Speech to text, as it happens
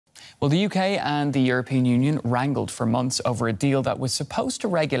Well, the UK and the European Union wrangled for months over a deal that was supposed to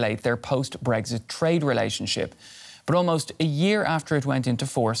regulate their post-Brexit trade relationship. But almost a year after it went into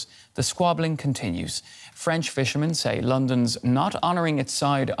force, the squabbling continues. French fishermen say London's not honouring its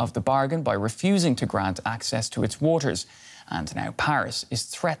side of the bargain by refusing to grant access to its waters. And now Paris is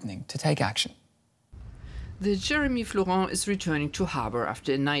threatening to take action. The Jeremy Florent is returning to harbour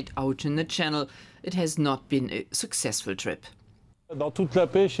after a night out in the Channel. It has not been a successful trip.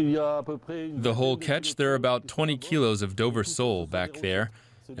 The whole catch, there are about 20 kilos of Dover sole back there,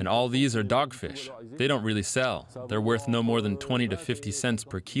 and all these are dogfish. They don't really sell. They're worth no more than 20 to 50 cents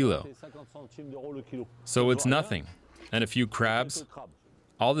per kilo. So it's nothing. And a few crabs.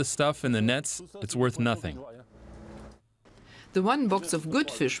 All this stuff in the nets, it's worth nothing. The one box of good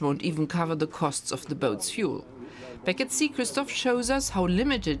fish won't even cover the costs of the boat's fuel. Back at sea, Christophe shows us how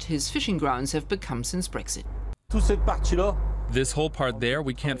limited his fishing grounds have become since Brexit. This whole part there,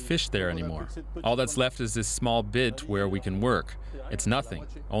 we can't fish there anymore. All that's left is this small bit where we can work. It's nothing.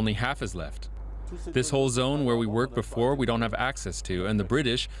 Only half is left. This whole zone where we worked before, we don't have access to, and the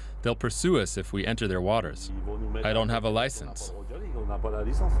British, they'll pursue us if we enter their waters. I don't have a license.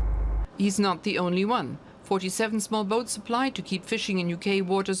 He's not the only one. 47 small boats applied to keep fishing in UK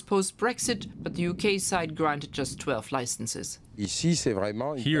waters post-Brexit, but the UK side granted just 12 licenses.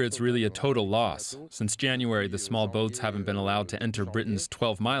 Here it's really a total loss. Since January, the small boats haven't been allowed to enter Britain's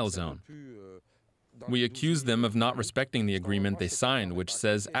 12-mile zone. We accuse them of not respecting the agreement they signed, which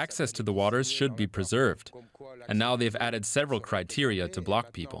says access to the waters should be preserved. And now they've added several criteria to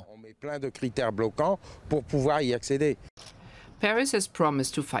block people. Paris has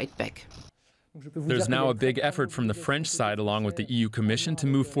promised to fight back. There's now a big effort from the French side, along with the EU Commission, to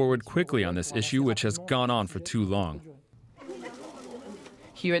move forward quickly on this issue, which has gone on for too long.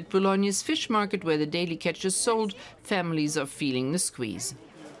 Here at Boulogne's fish market, where the daily catch is sold, families are feeling the squeeze.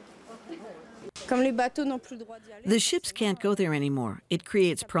 The ships can't go there anymore. It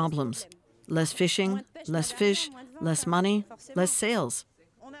creates problems. Less fishing, less fish, less money, less sales.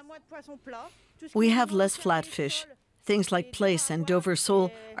 We have less flat fish. Things like plaice and Dover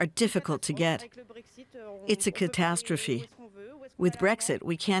sole are difficult to get. It's a catastrophe. With Brexit,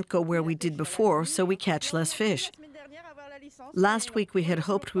 we can't go where we did before, so we catch less fish. Last week we had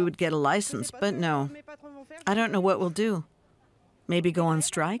hoped we would get a license, but no. I don't know what we'll do. Maybe go on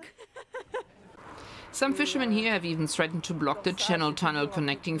strike? Some fishermen here have even threatened to block the Channel tunnel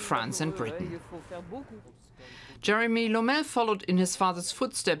connecting France and Britain. Jeremy Lomel followed in his father's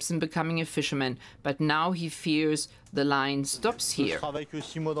footsteps in becoming a fisherman, but now he fears the line stops here.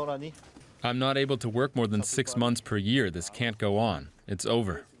 I'm not able to work more than 6 months per year. This can't go on. It's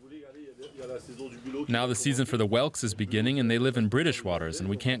over. Now the season for the whelks is beginning, and they live in British waters, and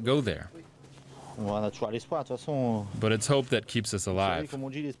we can't go there. But it's hope that keeps us alive.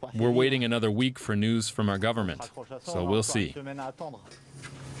 We're waiting another week for news from our government, so we'll see.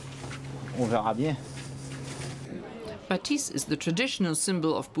 Baptiste is the traditional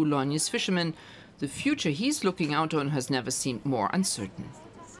symbol of Boulogne's fishermen. The future he's looking out on has never seemed more uncertain.